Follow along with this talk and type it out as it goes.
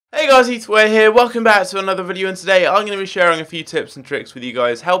Hey guys, Ethan here, welcome back to another video, and today I'm going to be sharing a few tips and tricks with you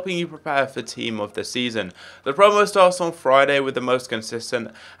guys, helping you prepare for Team of the Season. The promo starts on Friday with the most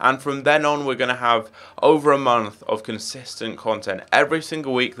consistent, and from then on we're going to have over a month of consistent content. Every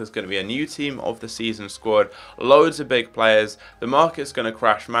single week there's going to be a new Team of the Season squad, loads of big players, the market's going to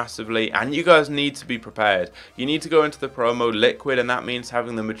crash massively, and you guys need to be prepared. You need to go into the promo liquid, and that means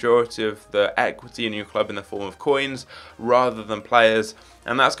having the majority of the equity in your club in the form of coins rather than players.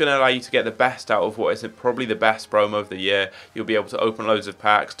 And that's going to allow you to get the best out of what is probably the best promo of the year. You'll be able to open loads of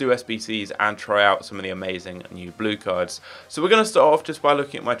packs, do SBCs, and try out some of the amazing new blue cards. So we're going to start off just by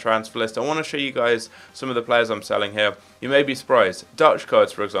looking at my transfer list. I want to show you guys some of the players I'm selling here. You may be surprised. Dutch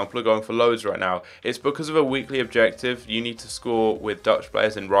cards, for example, are going for loads right now. It's because of a weekly objective. You need to score with Dutch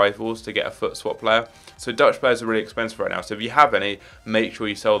players in rivals to get a foot swap player. So Dutch players are really expensive right now. So if you have any, make sure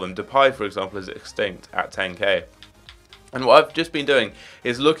you sell them. Depay, for example, is extinct at 10k. And what I've just been doing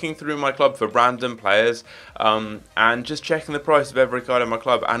is looking through my club for random players and just checking the price of every card in my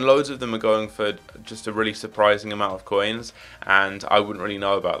club, and loads of them are going for just a really surprising amount of coins, and I wouldn't really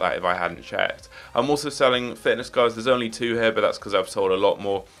know about that if I hadn't checked. I'm also selling fitness cards. There's only 2 here, but that's because I've sold a lot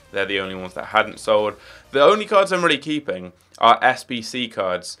more. They're the only ones that hadn't sold. The only cards I'm really keeping are SBC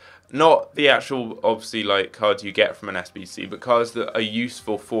cards. Not the actual, obviously, like cards you get from an SBC, but cards that are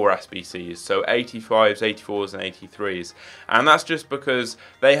useful for SBCs. So 85s, 84s, and 83s. And that's just because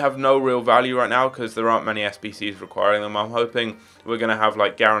they have no real value right now because there aren't many SBCs requiring them. I'm hoping we're going to have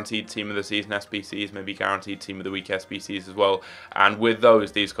like guaranteed Team of the Season SBCs, maybe guaranteed Team of the Week SBCs as well. And with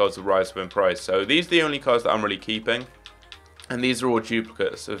those, these cards will rise up in price. So these are the only cards that I'm really keeping. And these are all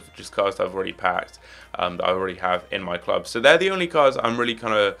duplicates of just cards that I've already packed, that I already have in my club. So they're the only cards I'm really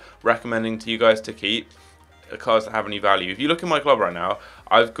kind of recommending to you guys to keep, cards that have any value. If you look in my club right now,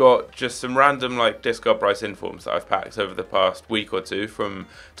 I've got just some random like discard price informs that I've packed over the past week or two from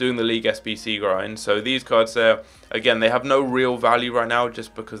doing the League SBC grind. So these cards there, again, they have no real value right now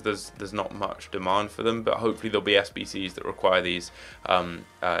just because there's not much demand for them, but hopefully there'll be SBCs that require these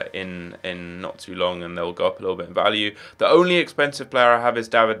in not too long, and they'll go up a little bit in value. The only expensive player I have is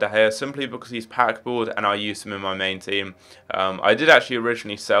David De Gea, simply because he's pack board and I use him in my main team. I did actually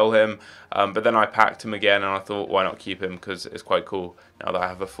originally sell him, but then I packed him again and I thought, why not keep him, because it's quite cool now that I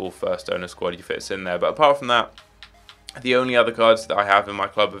have a full first owner squad. He fits in there. But apart from that, the only other cards that I have in my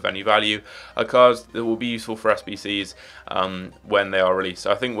club of any value are cards that will be useful for SBCs when they are released.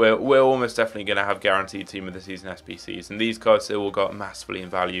 So I think we're almost definitely going to have guaranteed Team of the Season SBCs, and these cards will go up massively in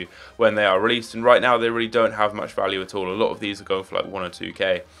value when they are released. And right now they really don't have much value at all. A lot of these are going for like 1 or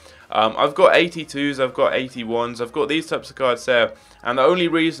 2k. I've got 82s, I've got 81s, I've got these types of cards there, and the only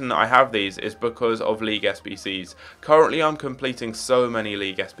reason I have these is because of League SBCs. Currently I'm completing so many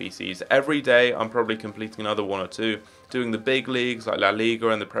League SBCs. Every day I'm probably completing another 1 or 2, doing the big leagues like La Liga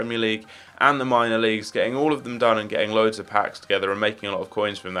and the Premier League, and the minor leagues, getting all of them done and getting loads of packs together and making a lot of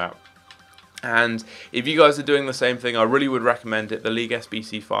coins from that. And if you guys are doing the same thing, I really would recommend it. The League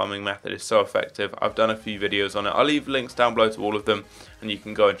SBC farming method is so effective. I've done a few videos on it. I'll leave links down below to all of them, and you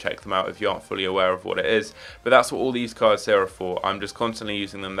can go and check them out if you aren't fully aware of what it is. But that's what all these cards here are for. I'm just constantly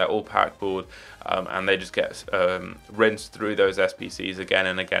using them. They're all pack board, and they just get rinsed through those SBCs again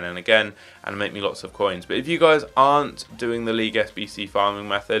and again and again, and make me lots of coins. But if you guys aren't doing the League SBC farming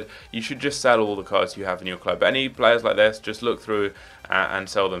method, you should just sell all the cards you have in your club. Any players like this, just look through and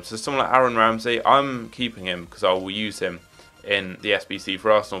sell them. So someone like Aaron Ramsey, I'm keeping him because I will use him in the SBC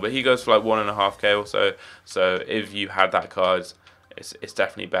for Arsenal, but he goes for like 1.5k or so. So if you had that card, it's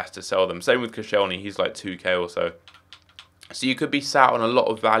definitely best to sell them. Same with Koscielny, he's like 2k or so. So you could be sat on a lot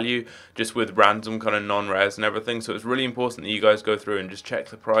of value just with random kind of non-rares and everything. So it's really important that you guys go through and just check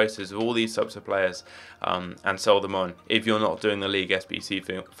the prices of all these types of players and sell them on if you're not doing the League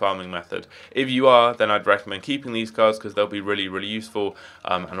SBC farming method. If you are, then I'd recommend keeping these cards because they'll be really, really useful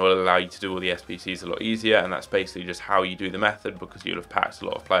and will allow you to do all the SBCs a lot easier. And that's basically just how you do the method, because you'll have packed a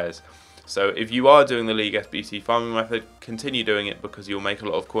lot of players. So if you are doing the League SBC farming method, continue doing it because you'll make a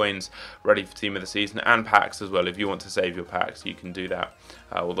lot of coins ready for Team of the Season, and packs as well. If you want to save your packs, you can do that.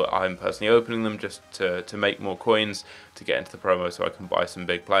 Although I'm personally opening them just to make more coins to get into the promo so I can buy some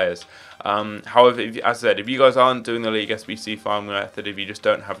big players. However, as I said, if you guys aren't doing the League SBC farming method, if you just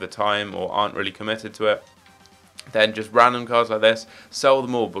don't have the time or aren't really committed to it, then just random cards like this, sell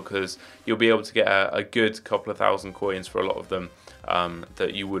them all, because you'll be able to get a good couple of thousand coins for a lot of them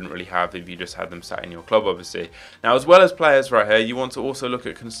that you wouldn't really have if you just had them sat in your club, obviously. Now, as well as players right here, you want to also look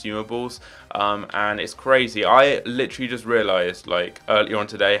at consumables, and it's crazy. I literally just realised, like, earlier on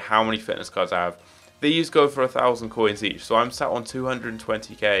today how many fitness cards I have. These go for 1,000 coins each, so I'm sat on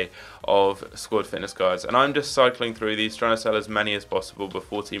 220k of squad fitness cards, and I'm just cycling through these, trying to sell as many as possible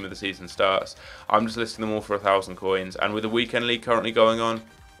before team of the season starts. I'm just listing them all for 1,000 coins, and with the weekend league currently going on,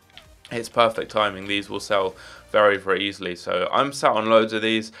 it's perfect timing. These will sell very, very easily. So I'm sat on loads of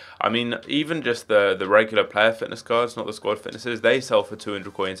these. I mean, even just the regular player fitness cards, not the squad fitnesses, they sell for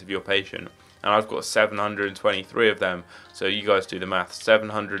 200 coins if you're patient. And I've got 723 of them. So you guys do the math.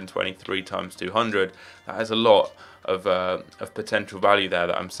 723 times 200. That is a lot of potential value there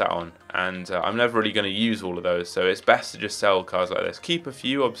that I'm sat on. And I'm never really going to use all of those. So it's best to just sell cards like this. Keep a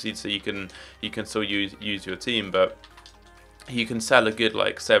few, obviously, so you can still use your team, but you can sell a good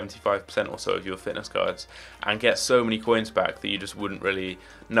like 75% or so of your fitness cards and get so many coins back that you just wouldn't really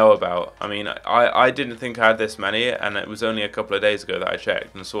know about. I mean, I didn't think I had this many, and it was only a couple of days ago that I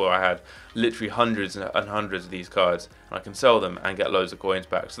checked and saw I had literally hundreds and hundreds of these cards, and I can sell them and get loads of coins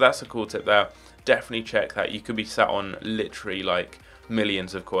back. So that's a cool tip there. Definitely check that. You could be sat on literally like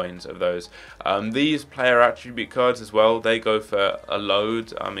millions of coins of those. These player attribute cards as well, they go for a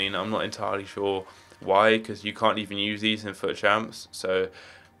load. I mean, I'm not entirely sure why, because you can't even use these in FUT Champs. So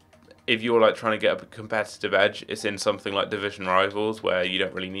if you're like trying to get a competitive edge, it's in something like Division Rivals where you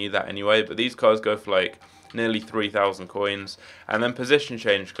don't really need that anyway. But these cards go for like nearly 3,000 coins. And then position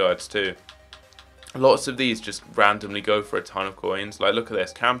change cards too. Lots of these just randomly go for a ton of coins. Like look at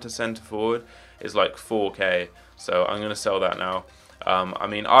this, cam to centre forward is like 4k. So I'm going to sell that now. I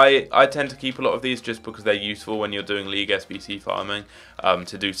mean, I tend to keep a lot of these just because they're useful when you're doing League SBC farming,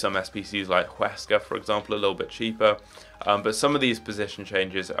 to do some SBCs like Huesca, for example, a little bit cheaper. But some of these position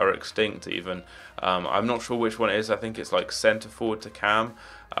changes are extinct even. I'm not sure which one it is. I think it's like centre forward to cam,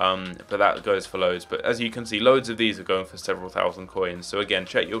 but that goes for loads. But as you can see, loads of these are going for several thousand coins. So again,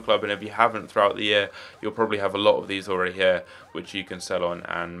 check your club, and if you haven't throughout the year, you'll probably have a lot of these already here, which you can sell on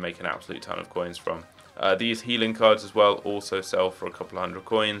and make an absolute ton of coins from. These healing cards as well also sell for a couple hundred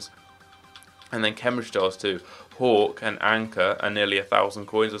coins. And then chemistry stars too. Hawk and Anchor are nearly 1,000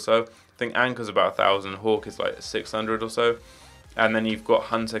 coins or so. I think Anchor's about 1,000, Hawk is like 600 or so. And then you've got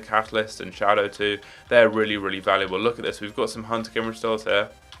Hunter, Catalyst and Shadow too. They're really, really valuable. Look at this, we've got some Hunter chemistry stars here.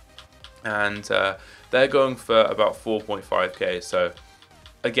 And they're going for about 4.5k. So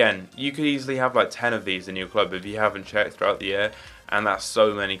again, you could easily have like 10 of these in your club if you haven't checked throughout the year. And that's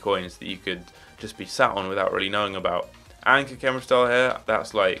so many coins that you could just be sat on without really knowing about. Anchor chemistry style here,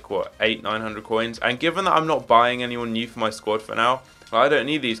 that's like what, 800-900 coins. And given that I'm not buying anyone new for my squad for now, I don't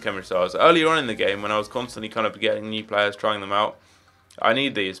need these chemistry styles. Earlier on in the game, when I was constantly kind of getting new players, trying them out, I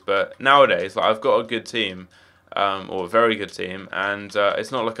need these. But nowadays, like, I've got a good team, or a very good team, and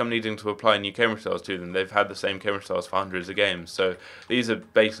it's not like I'm needing to apply new chemistry styles to them. They've had the same chemistry styles for hundreds of games, so these are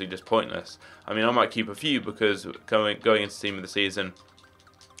basically just pointless. I mean, I might keep a few because going into team of the season,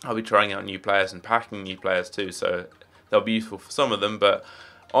 I'll be trying out new players and packing new players too, so they'll be useful for some of them, but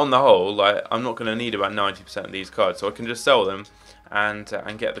on the whole, like, I'm not going to need about 90% of these cards, so I can just sell them and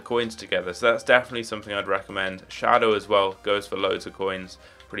get the coins together. So that's definitely something I'd recommend. Shadow as well goes for loads of coins,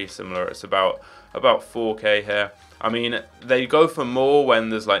 pretty similar. It's about 4k here. I mean, they go for more when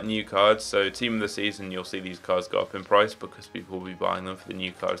there's like new cards, so team of the season, you'll see these cards go up in price because people will be buying them for the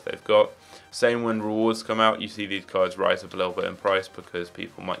new cards they've got. Same when rewards come out, you see these cards rise up a little bit in price because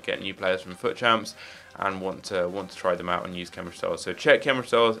people might get new players from FUT Champs and want to try them out and use chemistry styles. So check chemistry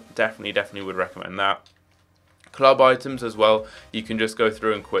styles, definitely would recommend that. Club items as well, you can just go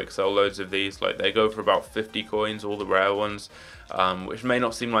through and quick sell loads of these. Like, they go for about 50 coins, all the rare ones, which may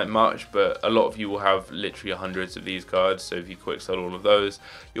not seem like much, but a lot of you will have literally hundreds of these cards. So if you quick sell all of those,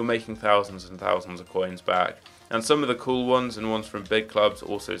 you're making thousands and thousands of coins back. And some of the cool ones and ones from big clubs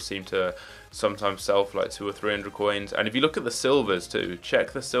also seem to sometimes sell for like 200 or 300 coins. And if you look at the silvers too,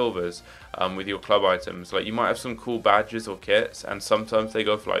 check the silvers with your club items. Like, you might have some cool badges or kits, and sometimes they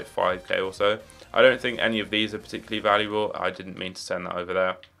go for like 5k or so. I don't think any of these are particularly valuable. I didn't mean to send that over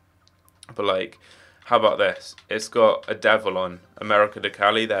there. But like, how about this? It's got a devil on America de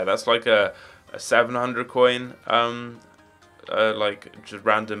Cali there. That's like a 700 coin like just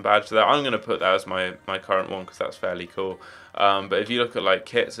random badge there. I'm going to put that as my current one because that's fairly cool. But if you look at like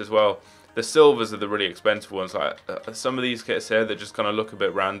kits as well, the silvers are the really expensive ones. Like some of these kits here that just kind of look a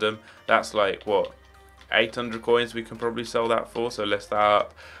bit random, that's like what, 800 coins we can probably sell that for, so list that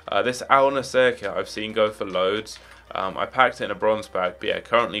up. This Al Nasser kit I've seen go for loads. I packed it in a bronze bag, but yeah,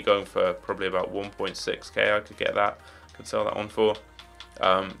 currently going for probably about 1.6k. I could get that, could sell that one for.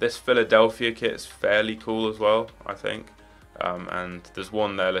 This Philadelphia kit is fairly cool as well, I think. And there's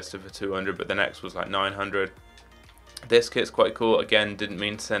one there listed for 200, but the next was like 900. This kit's quite cool. Again, didn't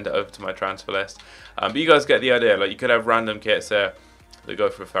mean to send it over to my transfer list, but you guys get the idea. Like, you could have random kits there. that go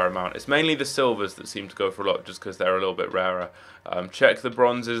for a fair amount. It's mainly the silvers that seem to go for a lot just because they're a little bit rarer. Check the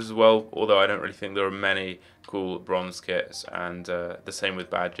bronzes as well, although I don't really think there are many cool bronze kits, and the same with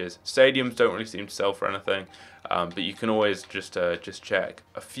badges. Stadiums don't really seem to sell for anything, but you can always just check.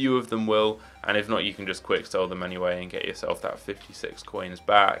 A few of them will, and if not, you can just quick sell them anyway and get yourself that 56 coins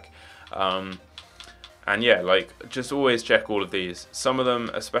back. And yeah, like, just always check all of these. Some of them,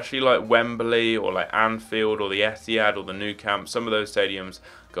 especially like Wembley or like Anfield or the Etihad or the Nou Camp, some of those stadiums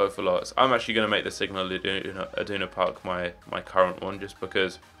go for lots. I'm actually going to make the Signal Iduna Park my current one, just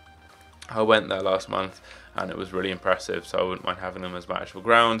because I went there last month and it was really impressive, so I wouldn't mind having them as my actual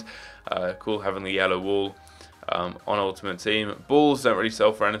ground. Cool having the yellow wall. On Ultimate Team. Balls don't really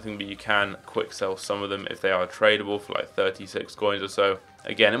sell for anything, but you can quick sell some of them if they are tradable for like 36 coins or so.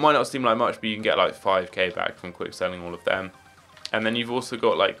 Again, it might not seem like much, but you can get like 5k back from quick selling all of them. And then you've also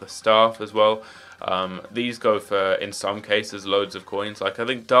got like the staff as well. These go for, in some cases, loads of coins. Like, I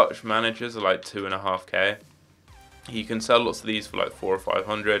think Dutch managers are like 2.5k. You can sell lots of these for like 400 or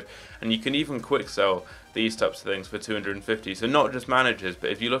 500, and you can even quick sell these types of things for 250. So not just managers, but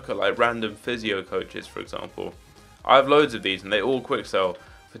if you look at like random physio coaches, for example, I have loads of these and they all quick sell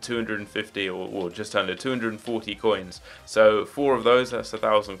for 250 or just under 240 coins. So 4 of those, that's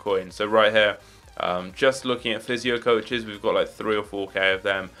 1,000 coins. So right here, just looking at physio coaches, we've got like 3 or 4k of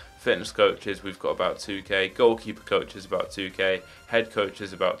them. Fitness coaches, we've got about 2k. Goalkeeper coaches, about 2k. Head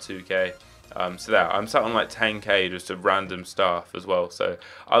coaches, about 2k. So there, I'm sat on like 10k just of random staff as well. So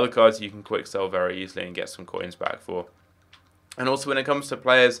other cards you can quick sell very easily and get some coins back for. And also when it comes to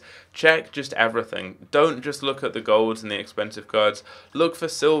players, check just everything. Don't just look at the golds and the expensive cards. Look for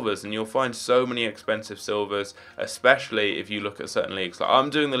silvers, and you'll find so many expensive silvers, especially if you look at certain leagues. Like, I'm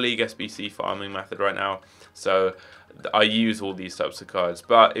doing the League SBC farming method right now, so I use all these types of cards.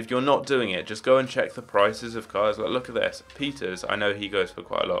 But if you're not doing it, just go and check the prices of cards. Like, look at this. Peters, I know he goes for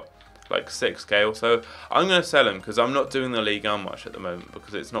quite a lot, like 6k or so. I'm going to sell him because I'm not doing the league on much at the moment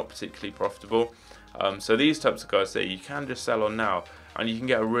because it's not particularly profitable. So these types of cards there you can just sell on now, and you can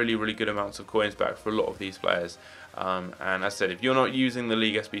get a really good amounts of coins back for a lot of these players. And as I said, if you're not using the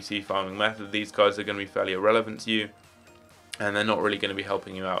League SBC farming method, these cards are going to be fairly irrelevant to you, and they're not really going to be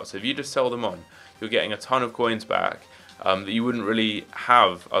helping you out. So if you just sell them on, you're getting a ton of coins back that you wouldn't really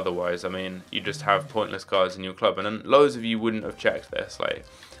have otherwise. I mean, you just have pointless cards in your club, and then loads of you wouldn't have checked this. Like,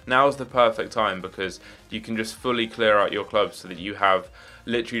 now's the perfect time because you can just fully clear out your club so that you have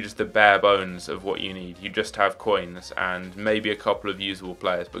literally just the bare bones of what you need. You just have coins and maybe a couple of usable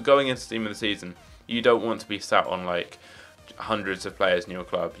players. But going into Team of the Season, you don't want to be sat on like hundreds of players in your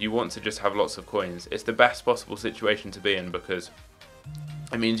club. You want to just have lots of coins. It's the best possible situation to be in because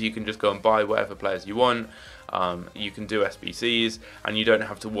it means you can just go and buy whatever players you want. You can do SBCs, and you don't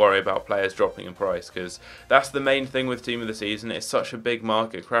have to worry about players dropping in price, because that's the main thing with Team of the Season. It's such a big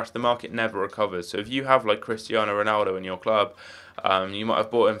market crash. The market never recovers. So if you have like Cristiano Ronaldo in your club, you might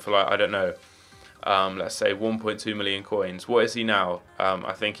have bought him for like, I don't know, let's say 1.2 million coins. What is he now?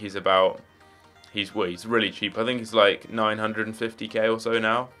 I think he's about, he's really cheap. I think he's like 950k or so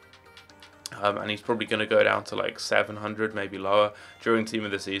now. And he's probably going to go down to like 700, maybe lower, during Team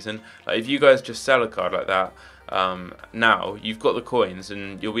of the Season. Like, if you guys just sell a card like that, now you've got the coins,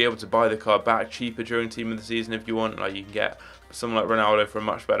 and you'll be able to buy the card back cheaper during Team of the Season if you want. Like, you can get someone like Ronaldo for a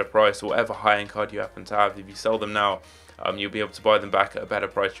much better price, or whatever high-end card you happen to have. If you sell them now, you'll be able to buy them back at a better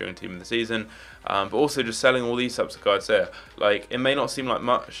price during Team of the Season. But also just selling all these types of cards there, like, it may not seem like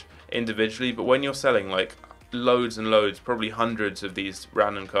much individually, but when you're selling like loads and loads, probably hundreds of these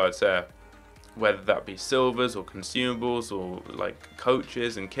random cards there, whether that be silvers or consumables or like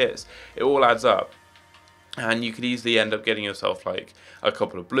coaches and kits, it all adds up. And you could easily end up getting yourself like a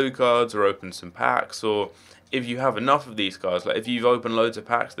couple of blue cards, or open some packs, or if you have enough of these cards, like if you've opened loads of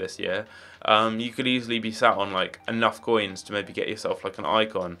packs this year, you could easily be sat on like enough coins to maybe get yourself like an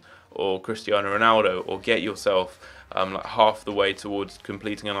icon or Cristiano Ronaldo, or get yourself like half the way towards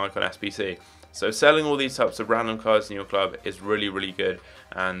completing an icon SBC. So selling all these types of random cards in your club is really good,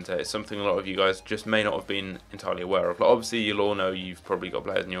 and it's something a lot of you guys just may not have been entirely aware of. Like, obviously you'll all know you've probably got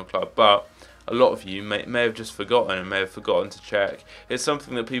players in your club, but a lot of you may have just forgotten, and may have forgotten to check. It's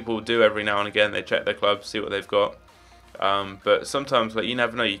something that people do every now and again. They check their clubs, see what they've got. But sometimes, like, you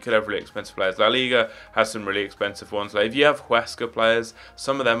never know, you could have really expensive players. La Liga has some really expensive ones. Like, if you have Huesca players,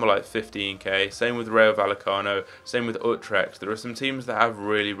 some of them are like 15k. Same with Rayo Vallecano, same with Utrecht. There are some teams that have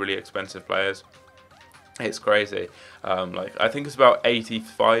really expensive players. It's crazy. Like, I think it's about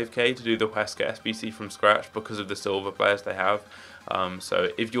 85k to do the Huesca SBC from scratch because of the silver players they have. So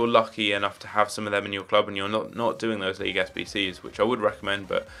if you're lucky enough to have some of them in your club and you're not doing those league SBCs, which I would recommend,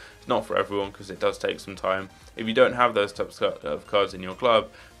 but it's not for everyone because it does take some time. If you don't have those types of cards in your club,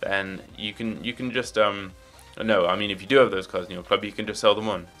 then you can just no, I mean, if you do have those cards in your club, you can just sell them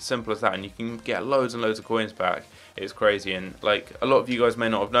on. Simple as that, and you can get loads and loads of coins back. It's crazy, and like a lot of you guys may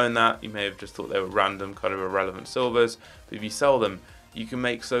not have known that. You may have just thought they were random, kind of irrelevant silvers. But if you sell them, you can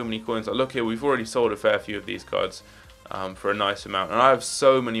make so many coins. Like, look here, we've already sold a fair few of these cards for a nice amount, and I have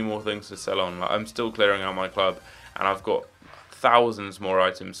so many more things to sell on. Like, I'm still clearing out my club, and I've got thousands more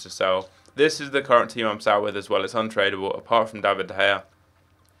items to sell. This is the current team I'm sat with as well. It's untradeable, apart from David De Gea.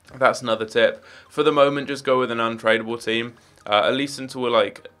 That's another tip. For the moment, just go with an untradeable team, at least until we're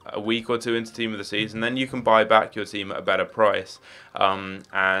like a week or two into team of the season. Then you can buy back your team at a better price,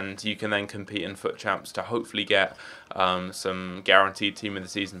 and you can then compete in FUT Champs to hopefully get some guaranteed team of the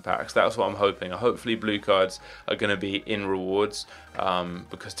season packs. That's what I'm hoping. Hopefully blue cards are going to be in rewards,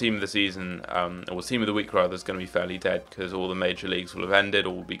 because team of the season, or team of the week rather, is going to be fairly dead because all the major leagues will have ended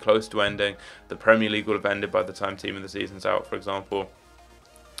or will be close to ending. The Premier League will have ended by the time team of the season's out, for example.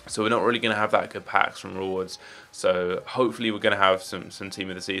 So we're not really going to have that good packs from rewards. So hopefully we're going to have some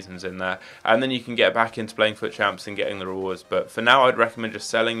team of the seasons in there, and then you can get back into playing FUT Champs and getting the rewards. But for now, I'd recommend just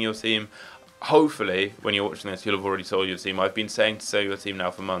selling your team. Hopefully, when you're watching this, you'll have already sold your team. I've been saying to sell your team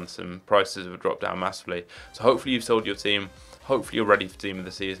now for months, and prices have dropped down massively. So hopefully you've sold your team. Hopefully you're ready for team of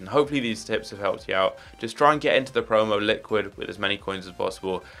the season. Hopefully these tips have helped you out. Just try and get into the promo liquid with as many coins as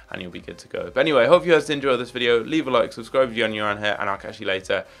possible, and you'll be good to go. But anyway, I hope you guys enjoyed this video. Leave a like, subscribe if you're new around here, and I'll catch you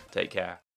later. Take care.